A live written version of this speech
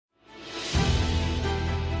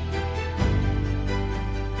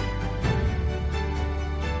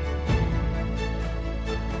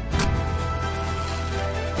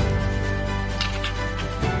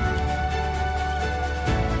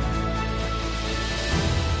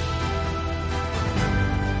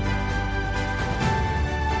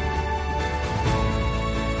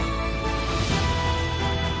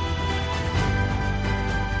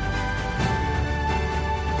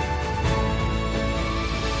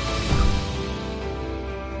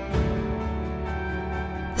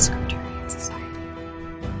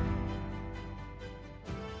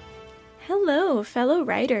fellow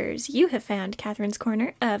writers. You have found Katherine's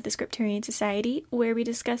Corner of the Scriptarian Society, where we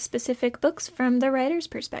discuss specific books from the writer's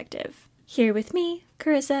perspective. Here with me,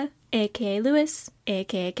 Carissa, aka Lewis,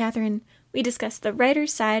 aka Katherine, we discuss the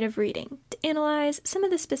writer's side of reading to analyze some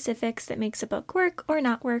of the specifics that makes a book work or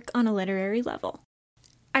not work on a literary level.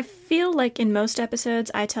 I feel like in most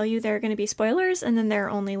episodes I tell you there are going to be spoilers and then there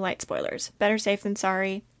are only light spoilers. Better safe than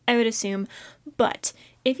sorry, I would assume. But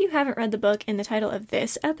if you haven't read the book in the title of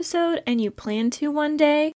this episode and you plan to one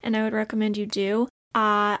day, and I would recommend you do,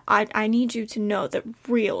 I need you to know that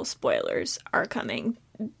real spoilers are coming.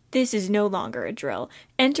 This is no longer a drill.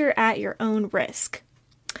 Enter at your own risk.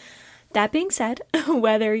 That being said,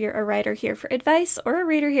 whether you're a writer here for advice or a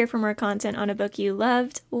reader here for more content on a book you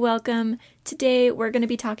loved, welcome. Today we're going to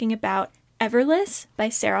be talking about Everless by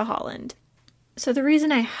Sarah Holland. So the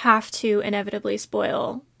reason I have to inevitably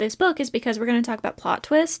spoil this book is because we're going to talk about plot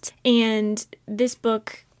twists, and this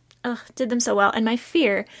book did them so well, and my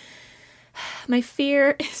fear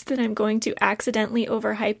is that I'm going to accidentally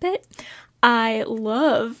overhype it. I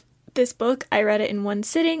love this book. I read it in one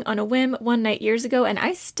sitting on a whim one night years ago, and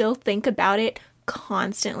I still think about it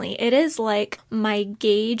constantly. It is like my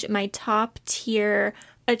gauge, my top tier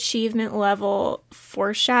achievement level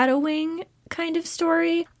foreshadowing kind of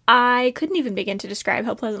story. I couldn't even begin to describe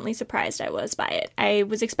how pleasantly surprised I was by it. I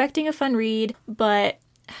was expecting a fun read, but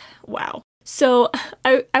wow. So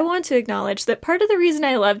I want to acknowledge that part of the reason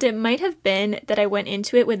I loved it might have been that I went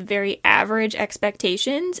into it with very average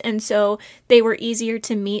expectations, and so they were easier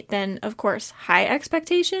to meet than, of course, high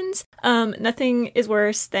expectations. Nothing is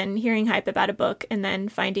worse than hearing hype about a book and then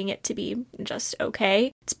finding it to be just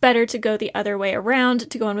okay. It's better to go the other way around,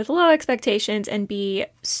 to go in with low expectations and be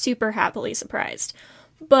super happily surprised.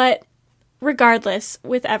 But regardless,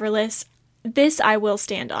 with Everless, this I will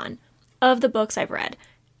stand on. Of the books I've read,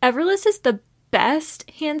 Everless is the best,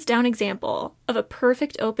 hands-down example of a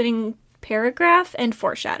perfect opening paragraph and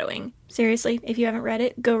foreshadowing. Seriously, if you haven't read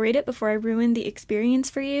it, go read it before I ruin the experience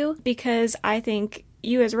for you, because I think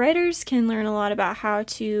you as writers can learn a lot about how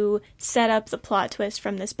to set up the plot twist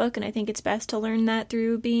from this book, and I think it's best to learn that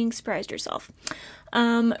through being surprised yourself.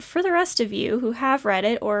 For the rest of you who have read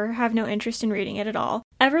it or have no interest in reading it at all,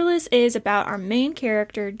 Everless is about our main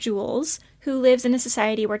character, Jules, who lives in a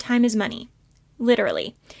society where time is money.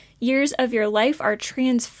 Literally. Years of your life are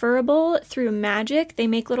transferable through magic. They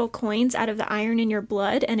make little coins out of the iron in your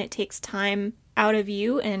blood, and it takes time out of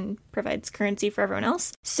you and provides currency for everyone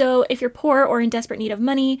else. So if you're poor or in desperate need of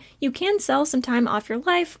money, you can sell some time off your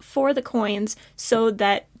life for the coins so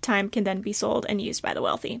that time can then be sold and used by the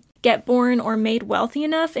wealthy. Get born or made wealthy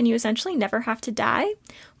enough and you essentially never have to die,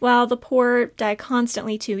 while the poor die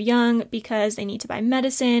constantly too young because they need to buy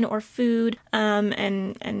medicine or food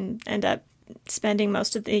and end up spending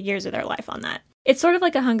most of the years of their life on that. It's sort of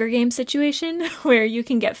like a Hunger Games situation where you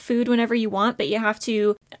can get food whenever you want, but you have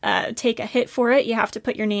to take a hit for it. You have to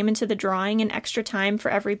put your name into the drawing and extra time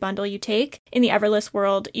for every bundle you take. In the Everless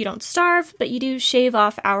world, you don't starve, but you do shave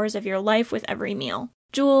off hours of your life with every meal.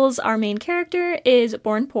 Jules, our main character, is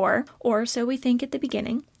born poor, or so we think at the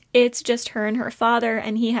beginning. It's just her and her father,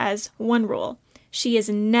 and he has one rule. She is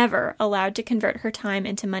never allowed to convert her time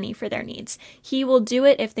into money for their needs. He will do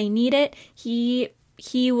it if they need it. He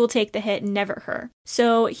will take the hit, never her.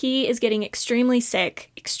 So he is getting extremely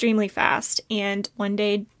sick, extremely fast, and one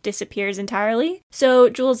day disappears entirely. So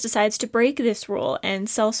Jules decides to break this rule and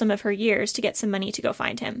sell some of her years to get some money to go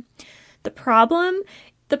find him. The problem?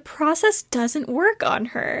 The process doesn't work on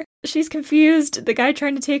her. She's confused. The guy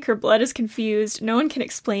trying to take her blood is confused. No one can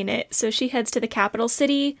explain it. So she heads to the capital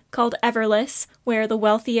city called Everless, where the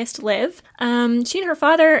wealthiest live. She and her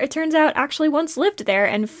father, it turns out, actually once lived there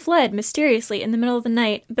and fled mysteriously in the middle of the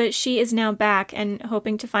night. But she is now back and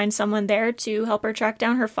hoping to find someone there to help her track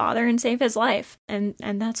down her father and save his life. And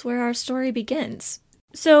that's where our story begins.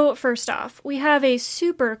 So first off, we have a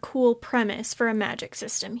super cool premise for a magic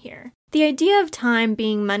system here. The idea of time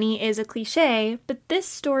being money is a cliche, but this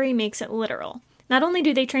story makes it literal. Not only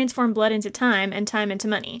do they transform blood into time and time into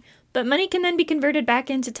money, but money can then be converted back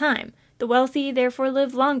into time. The wealthy therefore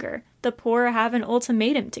live longer. The poor have an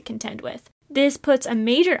ultimatum to contend with. This puts a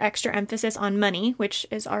major extra emphasis on money, which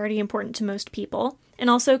is already important to most people, and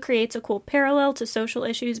also creates a cool parallel to social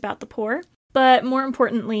issues about the poor. But more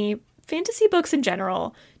importantly, fantasy books in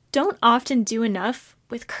general don't often do enough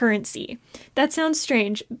with currency. That sounds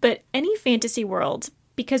strange, but any fantasy world,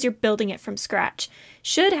 because you're building it from scratch,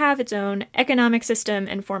 should have its own economic system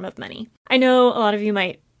and form of money. I know a lot of you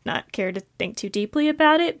might not care to think too deeply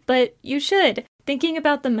about it, but you should. Thinking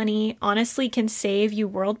about the money honestly can save you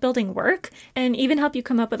world-building work and even help you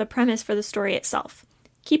come up with a premise for the story itself.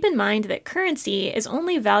 Keep in mind that currency is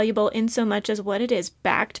only valuable in so much as what it is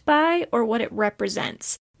backed by or what it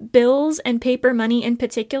represents. Bills and paper money in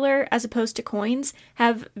particular, as opposed to coins,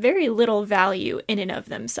 have very little value in and of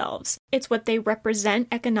themselves. It's what they represent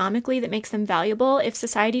economically that makes them valuable. If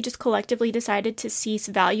society just collectively decided to cease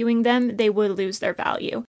valuing them, they would lose their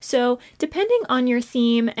value. So, depending on your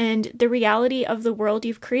theme and the reality of the world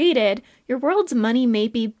you've created, your world's money may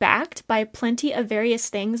be backed by plenty of various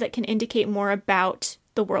things that can indicate more about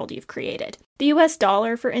the world you've created. The US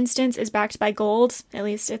dollar, for instance, is backed by gold, at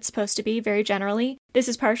least it's supposed to be very generally. This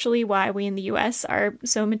is partially why we in the US are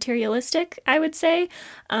so materialistic, I would say,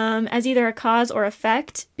 as either a cause or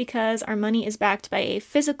effect, because our money is backed by a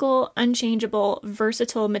physical, unchangeable,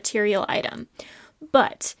 versatile material item.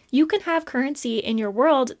 But you can have currency in your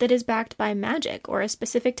world that is backed by magic or a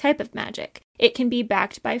specific type of magic. It can be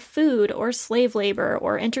backed by food or slave labor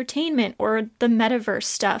or entertainment or the metaverse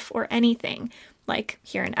stuff or anything. Like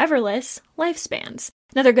here in Everless, lifespans.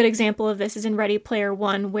 Another good example of this is in Ready Player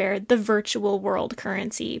One, where the virtual world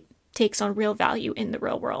currency takes on real value in the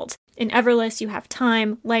real world. In Everless, you have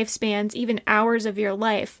time, lifespans, even hours of your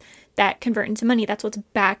life that convert into money. That's what's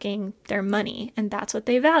backing their money, and that's what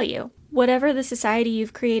they value. Whatever the society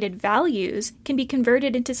you've created values can be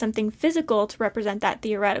converted into something physical to represent that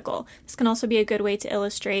theoretical. This can also be a good way to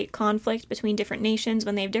illustrate conflict between different nations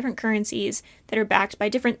when they have different currencies that are backed by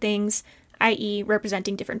different things, i.e.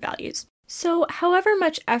 representing different values. So, however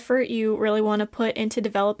much effort you really want to put into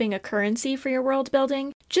developing a currency for your world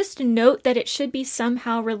building, just note that it should be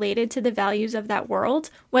somehow related to the values of that world,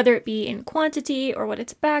 whether it be in quantity, or what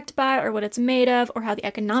it's backed by, or what it's made of, or how the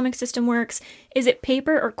economic system works. Is it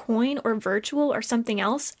paper or coin or virtual or something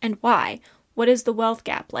else, and why? What is the wealth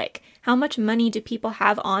gap like? How much money do people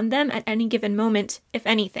have on them at any given moment, if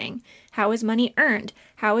anything? How is money earned?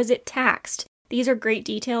 How is it taxed? These are great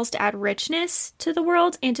details to add richness to the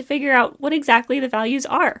world and to figure out what exactly the values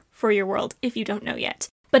are for your world if you don't know yet.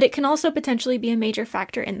 But it can also potentially be a major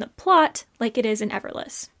factor in the plot, like it is in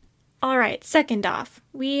Everless. Alright, second off,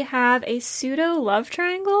 we have a pseudo love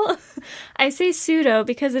triangle. I say pseudo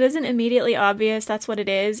because it isn't immediately obvious that's what it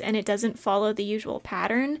is, and it doesn't follow the usual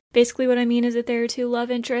pattern. Basically what I mean is that there are two love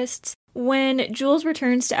interests. When Jules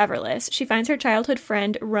returns to Everless, she finds her childhood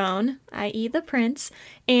friend, Roan, i.e. the prince,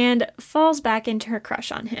 and falls back into her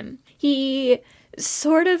crush on him. He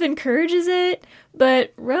sort of encourages it,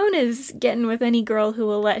 but Roan is getting with any girl who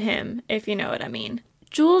will let him, if you know what I mean.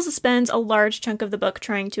 Jules spends a large chunk of the book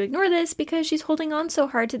trying to ignore this because she's holding on so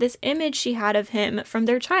hard to this image she had of him from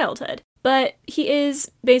their childhood. But he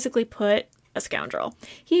is, basically put, a scoundrel.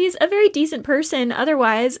 He's a very decent person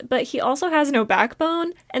otherwise, but he also has no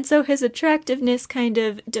backbone, and so his attractiveness kind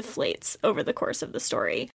of deflates over the course of the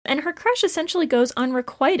story. And her crush essentially goes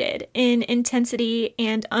unrequited in intensity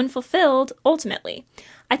and unfulfilled ultimately.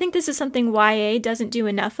 I think this is something YA doesn't do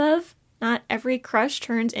enough of. Not every crush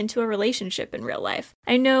turns into a relationship in real life.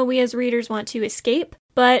 I know we as readers want to escape,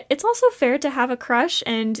 but it's also fair to have a crush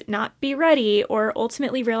and not be ready or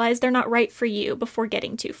ultimately realize they're not right for you before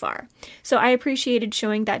getting too far. So I appreciated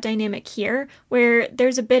showing that dynamic here, where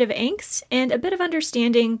there's a bit of angst and a bit of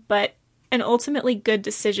understanding, but an ultimately good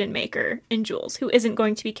decision maker in Jules, who isn't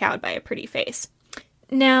going to be cowed by a pretty face.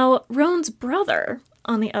 Now, Roan's brother,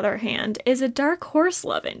 on the other hand, is a dark horse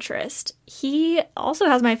love interest. He also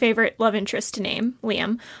has my favorite love interest to name,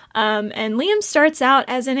 Liam. And Liam starts out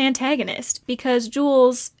as an antagonist because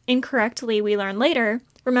Jules, incorrectly we learn later,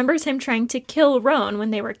 remembers him trying to kill Roan when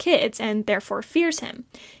they were kids and therefore fears him.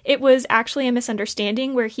 It was actually a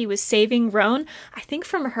misunderstanding where he was saving Roan, I think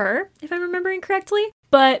from her, if I'm remembering correctly,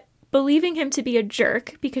 but believing him to be a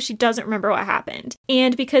jerk because she doesn't remember what happened.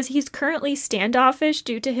 And because he's currently standoffish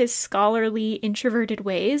due to his scholarly, introverted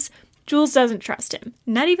ways, Jules doesn't trust him,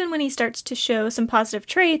 not even when he starts to show some positive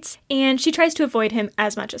traits, and she tries to avoid him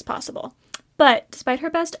as much as possible. But despite her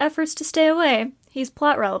best efforts to stay away, he's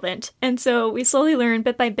plot relevant, and so we slowly learn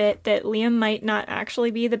bit by bit that Liam might not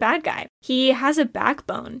actually be the bad guy. He has a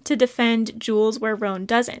backbone to defend Jules where Roan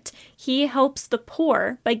doesn't. He helps the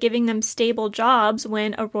poor by giving them stable jobs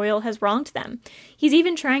when a royal has wronged them. He's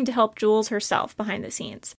even trying to help Jules herself behind the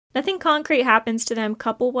scenes. Nothing concrete happens to them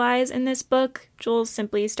couple-wise in this book. Jules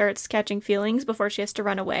simply starts catching feelings before she has to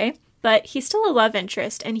run away. But he's still a love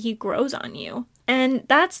interest, and he grows on you. And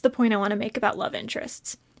that's the point I want to make about love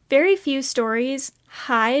interests. Very few stories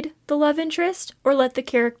hide the love interest or let the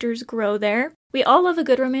characters grow there. We all love a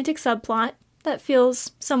good romantic subplot. That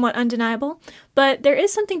feels somewhat undeniable. But there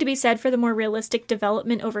is something to be said for the more realistic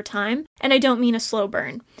development over time, and I don't mean a slow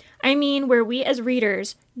burn. I mean where we as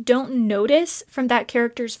readers don't notice from that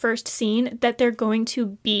character's first scene that they're going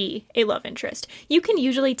to be a love interest. You can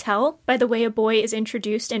usually tell by the way a boy is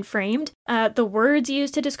introduced and framed, the words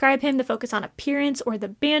used to describe him, the focus on appearance or the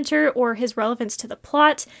banter or his relevance to the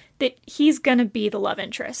plot, that he's gonna be the love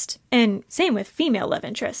interest. And same with female love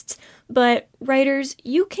interests. But writers,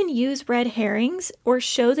 you can use red herrings or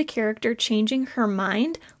show the character changing her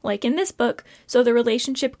mind, like in this book, so the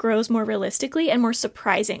relationship grows more realistically and more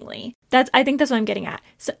surprisingly. I think that's what I'm getting at.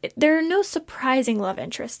 So there are no surprising love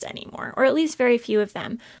interests anymore, or at least very few of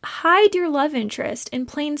them. Hide your love interest in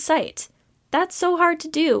plain sight. That's so hard to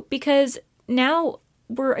do because now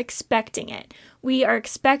we're expecting it. We are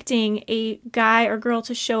expecting a guy or girl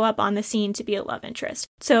to show up on the scene to be a love interest.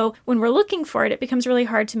 So when we're looking for it, it becomes really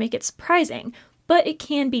hard to make it surprising, but it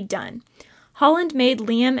can be done. Holland made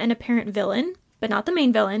Liam an apparent villain, but not the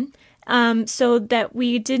main villain, so that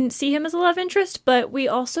we didn't see him as a love interest, but we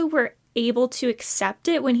also were able to accept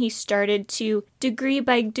it when he started to, degree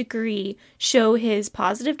by degree, show his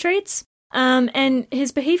positive traits. And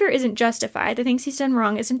his behavior isn't justified. The things he's done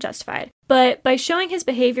wrong isn't justified. But by showing his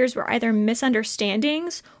behaviors were either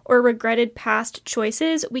misunderstandings or regretted past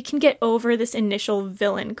choices, we can get over this initial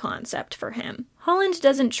villain concept for him. Holland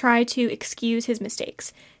doesn't try to excuse his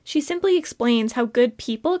mistakes. She simply explains how good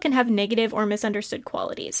people can have negative or misunderstood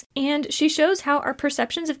qualities. And she shows how our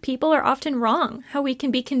perceptions of people are often wrong, how we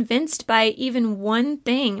can be convinced by even one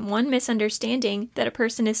thing, one misunderstanding, that a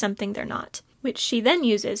person is something they're not, which she then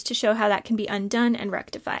uses to show how that can be undone and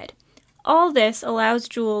rectified. All this allows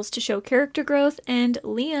Jules to show character growth and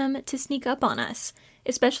Liam to sneak up on us,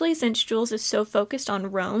 especially since Jules is so focused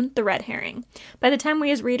on Roan, the red herring. By the time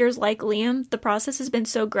we as readers like Liam, the process has been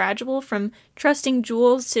so gradual from trusting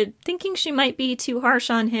Jules to thinking she might be too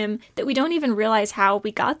harsh on him that we don't even realize how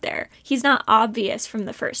we got there. He's not obvious from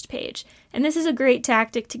the first page. And this is a great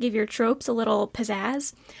tactic to give your tropes a little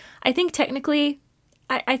pizzazz. I think technically,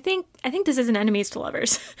 I think this is an enemies to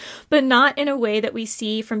lovers, but not in a way that we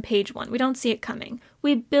see from page 1. We don't see it coming.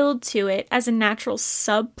 We build to it as a natural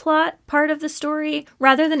subplot part of the story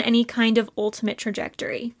rather than any kind of ultimate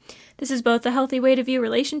trajectory. This is both a healthy way to view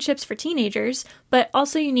relationships for teenagers, but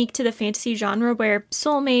also unique to the fantasy genre where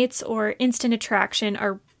soulmates or instant attraction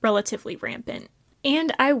are relatively rampant.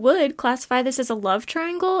 And I would classify this as a love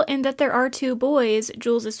triangle in that there are two boys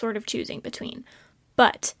Jules is sort of choosing between.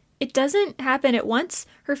 But it doesn't happen at once.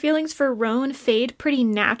 Her feelings for Roan fade pretty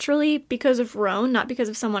naturally because of Roan, not because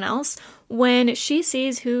of someone else, when she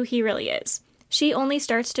sees who he really is. She only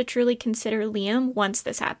starts to truly consider Liam once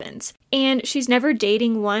this happens. And she's never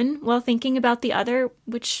dating one while thinking about the other,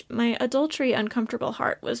 which my adultery uncomfortable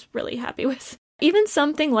heart was really happy with. Even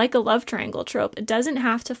something like a love triangle trope doesn't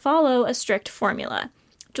have to follow a strict formula.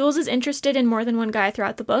 Jules is interested in more than one guy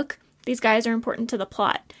throughout the book. These guys are important to the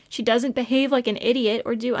plot. She doesn't behave like an idiot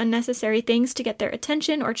or do unnecessary things to get their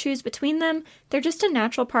attention or choose between them. They're just a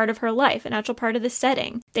natural part of her life, a natural part of the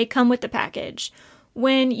setting. They come with the package.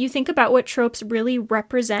 When you think about what tropes really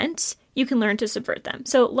represent, you can learn to subvert them.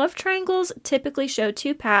 So love triangles typically show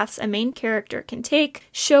two paths a main character can take,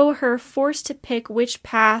 show her forced to pick which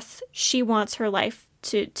path she wants her life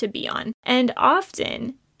to be on. And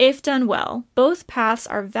often, if done well, both paths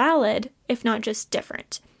are valid, if not just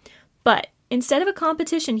different. But instead of a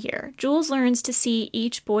competition here, Jules learns to see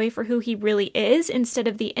each boy for who he really is instead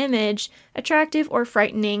of the image, attractive or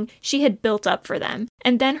frightening, she had built up for them.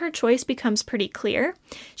 And then her choice becomes pretty clear.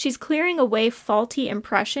 She's clearing away faulty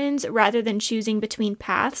impressions rather than choosing between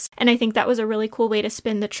paths, and I think that was a really cool way to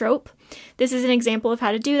spin the trope. This is an example of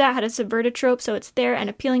how to do that, how to subvert a trope so it's there and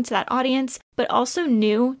appealing to that audience, but also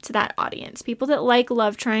new to that audience. People that like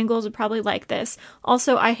love triangles would probably like this.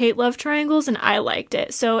 Also, I hate love triangles and I liked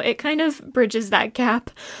it, so it kind of bridges that gap.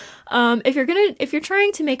 If you're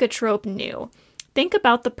trying to make a trope new, think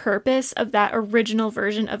about the purpose of that original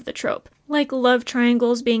version of the trope. Like love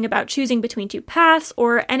triangles being about choosing between two paths,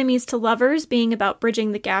 or enemies to lovers being about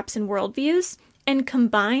bridging the gaps in worldviews, and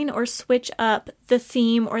combine or switch up the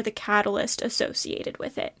theme or the catalyst associated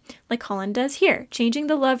with it, like Holland does here, changing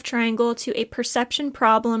the love triangle to a perception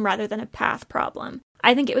problem rather than a path problem.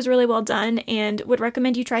 I think it was really well done and would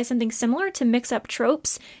recommend you try something similar to mix up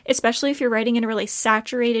tropes, especially if you're writing in a really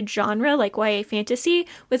saturated genre like YA fantasy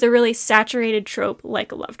with a really saturated trope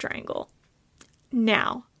like a love triangle.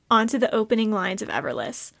 Now, onto the opening lines of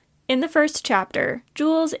Everless. In the first chapter,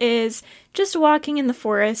 Jules is just walking in the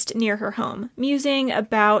forest near her home, musing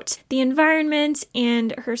about the environment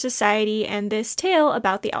and her society and this tale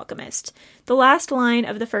about the alchemist. The last line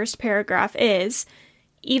of the first paragraph is,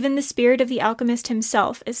 "Even the spirit of the alchemist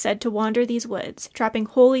himself is said to wander these woods, trapping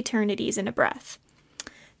whole eternities in a breath."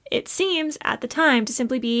 It seems, at the time, to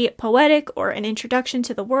simply be poetic or an introduction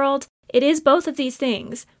to the world. It is both of these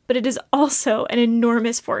things, but it is also an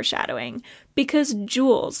enormous foreshadowing, because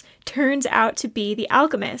Jules turns out to be the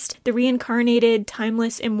alchemist, the reincarnated,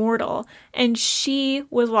 timeless immortal, and she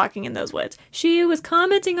was walking in those woods. She was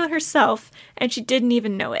commenting on herself, and she didn't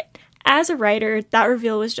even know it. As a writer, that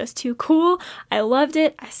reveal was just too cool. I loved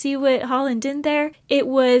it. I see what Holland did there. It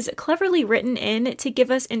was cleverly written in to give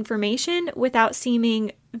us information without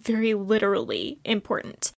seeming very literally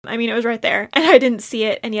important. I mean, it was right there, and I didn't see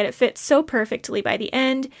it, and yet it fits so perfectly by the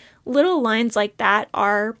end. Little lines like that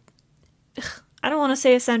are, I don't want to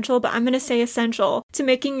say essential, but I'm going to say essential to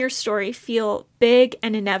making your story feel big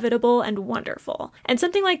and inevitable and wonderful. And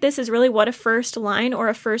something like this is really what a first line or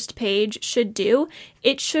a first page should do.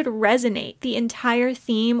 It should resonate the entire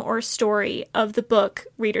theme or story of the book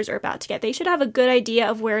readers are about to get. They should have a good idea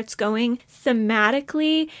of where it's going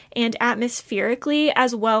thematically and atmospherically,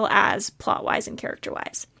 as well as plot-wise and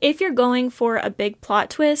character-wise. If you're going for a big plot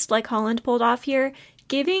twist like Holland pulled off here,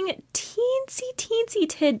 giving teensy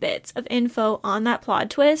tidbits of info on that plot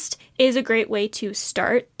twist is a great way to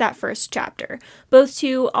start that first chapter, both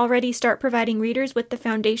to already start providing readers with the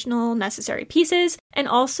foundational necessary pieces, and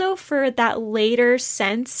also for that later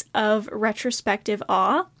sense of retrospective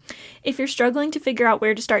awe. If you're struggling to figure out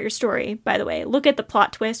where to start your story, by the way, look at the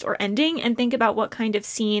plot twist or ending and think about what kind of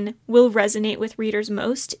scene will resonate with readers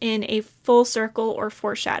most in a full circle or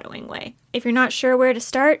foreshadowing way. If you're not sure where to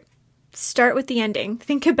start with the ending.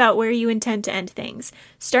 Think about where you intend to end things.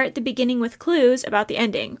 Start the beginning with clues about the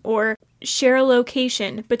ending, or share a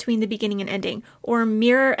location between the beginning and ending, or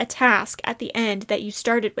mirror a task at the end that you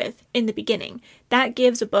started with in the beginning. That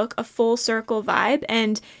gives a book a full circle vibe,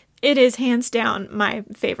 and it is hands down my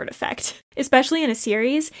favorite effect. Especially in a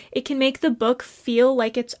series, it can make the book feel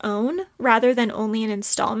like its own rather than only an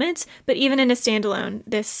installment, but even in a standalone,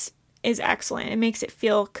 this is excellent. It makes it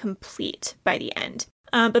feel complete by the end.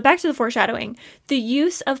 But back to the foreshadowing. The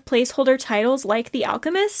use of placeholder titles like The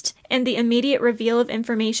Alchemist and the immediate reveal of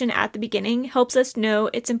information at the beginning helps us know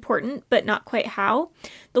it's important, but not quite how.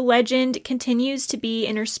 The legend continues to be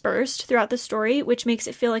interspersed throughout the story, which makes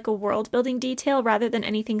it feel like a world-building detail rather than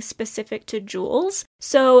anything specific to Jules.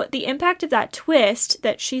 So the impact of that twist,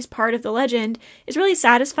 that she's part of the legend, is really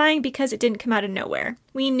satisfying because it didn't come out of nowhere.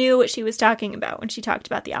 We knew what she was talking about when she talked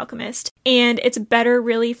about The Alchemist. And it's better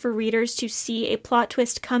really for readers to see a plot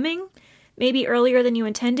twist coming, maybe earlier than you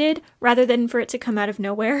intended, rather than for it to come out of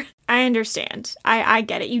nowhere. I understand. I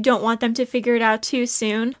get it. You don't want them to figure it out too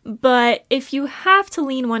soon. But if you have to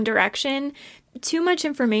lean one direction, too much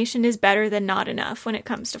information is better than not enough when it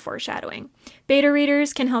comes to foreshadowing. Beta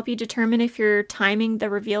readers can help you determine if you're timing the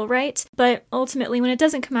reveal right, but ultimately when it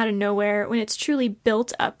doesn't come out of nowhere, when it's truly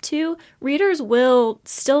built up to, readers will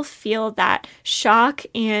still feel that shock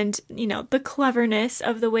and, the cleverness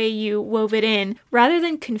of the way you wove it in, rather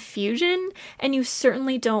than confusion, and you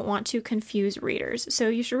certainly don't want to confuse readers. So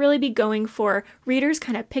you should really be going for readers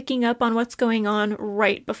kind of picking up on what's going on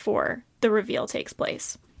right before the reveal takes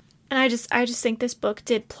place. And I just think this book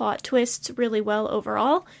did plot twists really well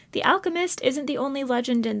overall. The Alchemist isn't the only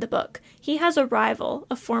legend in the book. He has a rival,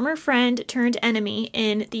 a former friend turned enemy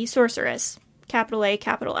in the Sorceress. Capital A,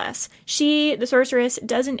 capital S. She, the Sorceress,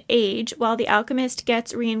 doesn't age while the Alchemist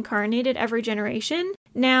gets reincarnated every generation.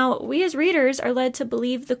 Now, we as readers are led to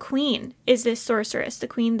believe the Queen is this Sorceress, the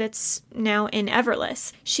Queen that's now in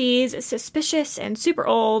Everless. She's suspicious and super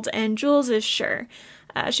old, and Jules is sure.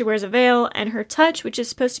 She wears a veil, and her touch, which is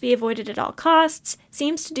supposed to be avoided at all costs,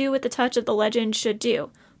 seems to do what the touch of the legend should do.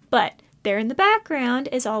 But there in the background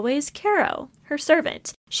is always Caro, her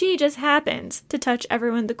servant. She just happens to touch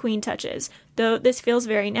everyone the Queen touches, though this feels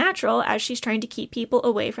very natural as she's trying to keep people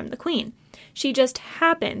away from the Queen. She just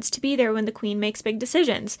happens to be there when the Queen makes big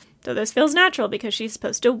decisions, though this feels natural because she's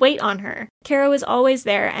supposed to wait on her. Caro is always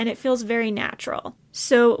there, and it feels very natural.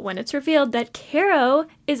 So when it's revealed that Caro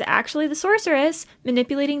is actually the Sorceress,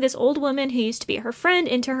 manipulating this old woman who used to be her friend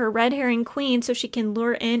into her red herring queen so she can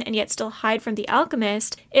lure in and yet still hide from the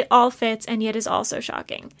Alchemist, it all fits and yet is also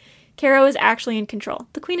shocking. Caro is actually in control.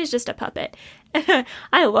 The Queen is just a puppet.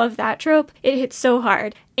 I love that trope. It hits so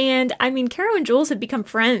hard. And Caro and Jules have become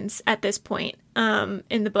friends at this point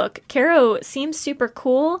in the book. Caro seems super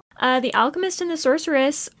cool. The Alchemist and the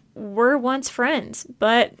Sorceress were once friends,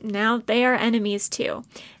 but now they are enemies too.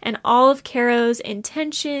 And all of Caro's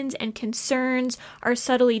intentions and concerns are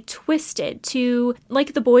subtly twisted to,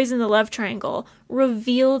 like the boys in the love triangle,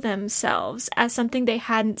 reveal themselves as something they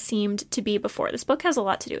hadn't seemed to be before. This book has a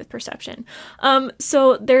lot to do with perception.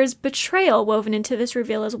 So there's betrayal woven into this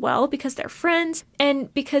reveal as well, because they're friends,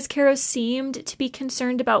 and because Caro seemed to be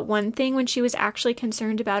concerned about one thing when she was actually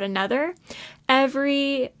concerned about another.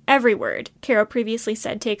 Every word Caro previously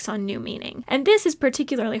said takes on new meaning. And this is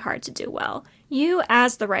particularly hard to do well. You,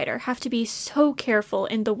 as the writer, have to be so careful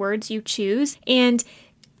in the words you choose, and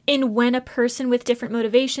in when a person with different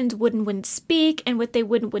motivations wouldn't speak, and what they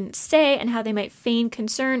wouldn't say, and how they might feign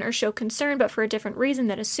concern or show concern but for a different reason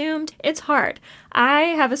than assumed. It's hard. I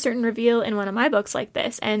have a certain reveal in one of my books like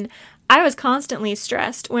this, and I was constantly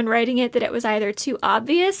stressed when writing it that it was either too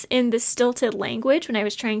obvious in the stilted language when I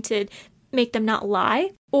was trying to make them not lie,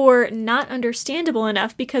 or not understandable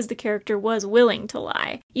enough because the character was willing to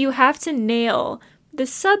lie. You have to nail the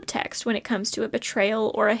subtext when it comes to a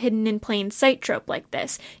betrayal or a hidden in plain sight trope like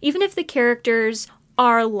this, even if the characters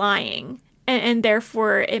are lying, and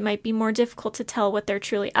therefore it might be more difficult to tell what they're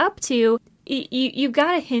truly up to. You've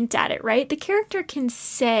got to hint at it, right? The character can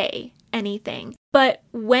say anything, but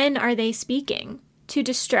when are they speaking? To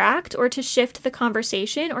distract or to shift the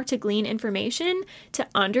conversation or to glean information, to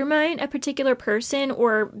undermine a particular person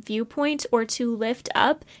or viewpoint, or to lift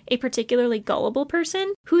up a particularly gullible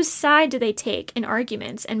person? Whose side do they take in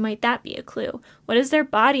arguments, and might that be a clue? What is their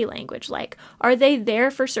body language like? Are they there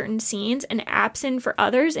for certain scenes and absent for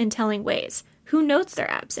others in telling ways? Who notes their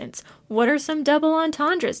absence? What are some double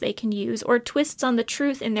entendres they can use, or twists on the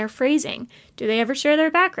truth in their phrasing? Do they ever share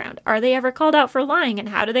their background? Are they ever called out for lying, and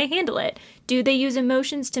how do they handle it? Do they use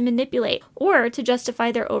emotions to manipulate or to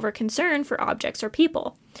justify their over-concern for objects or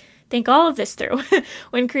people? Think all of this through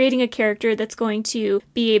when creating a character that's going to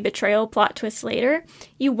be a betrayal plot twist later.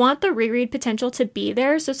 You want the reread potential to be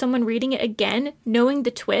there, so someone reading it again, knowing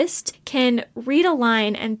the twist, can read a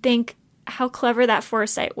line and think how clever that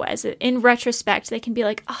foresight was. In retrospect, they can be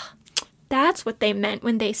like, oh, that's what they meant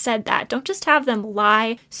when they said that. Don't just have them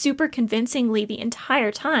lie super convincingly the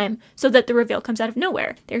entire time so that the reveal comes out of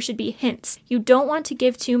nowhere. There should be hints. You don't want to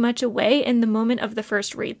give too much away in the moment of the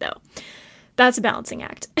first read, though. That's a balancing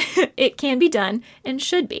act. It can be done and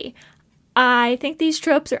should be. I think these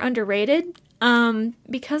tropes are underrated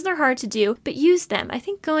because they're hard to do, but use them. I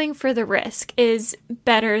think going for the risk is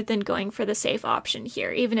better than going for the safe option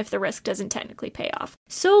here, even if the risk doesn't technically pay off.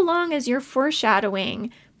 So long as you're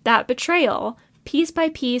foreshadowing that betrayal piece by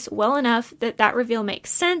piece well enough that that reveal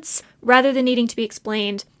makes sense rather than needing to be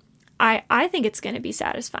explained, I think it's going to be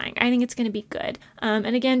satisfying. I think it's going to be good.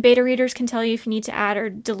 And again, beta readers can tell you if you need to add or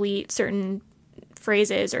delete certain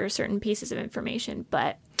phrases or certain pieces of information,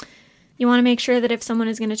 but you want to make sure that if someone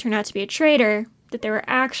is going to turn out to be a traitor, that there were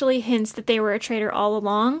actually hints that they were a traitor all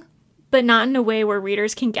along, but not in a way where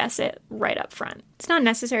readers can guess it right up front. It's not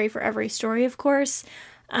necessary for every story, of course,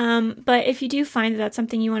 but if you do find that that's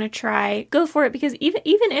something you want to try, go for it, because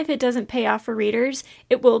even if it doesn't pay off for readers,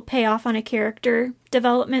 it will pay off on a character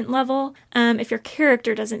development level. If your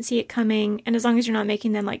character doesn't see it coming, and as long as you're not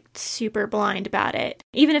making them like super blind about it,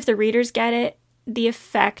 even if the readers get it, the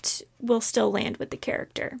effect will still land with the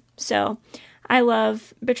character. So I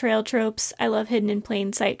love betrayal tropes. I love hidden in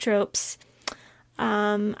plain sight tropes.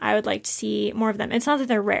 I would like to see more of them. It's not that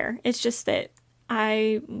they're rare. It's just that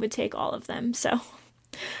I would take all of them. So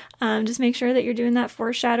just make sure that you're doing that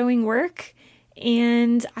foreshadowing work,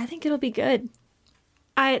 and I think it'll be good.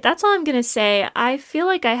 That's all I'm going to say. I feel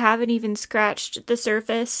like I haven't even scratched the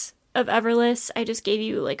surface of Everless. I just gave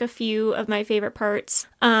you like a few of my favorite parts.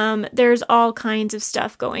 There's all kinds of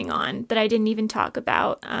stuff going on that I didn't even talk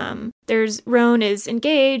about. There's Roan is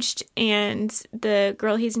engaged, and the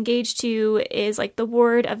girl he's engaged to is like the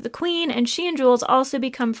ward of the queen, and she and Jules also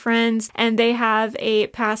become friends, and they have a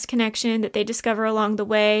past connection that they discover along the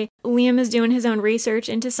way. Liam is doing his own research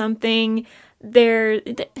into something. There's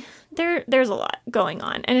a lot going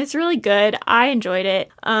on, and it's really good. I enjoyed it.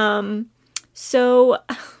 So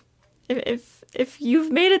if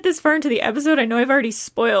you've made it this far into the episode, I know I've already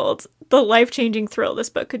spoiled the life-changing thrill this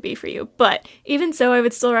book could be for you, but even so, I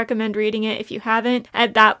would still recommend reading it if you haven't.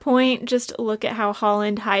 At that point, just look at how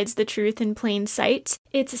Holland hides the truth in plain sight.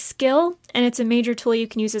 It's a skill, and it's a major tool you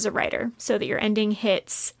can use as a writer so that your ending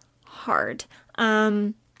hits hard.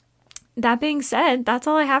 That being said, that's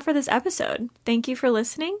all I have for this episode. Thank you for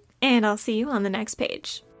listening, and I'll see you on the next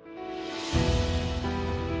page.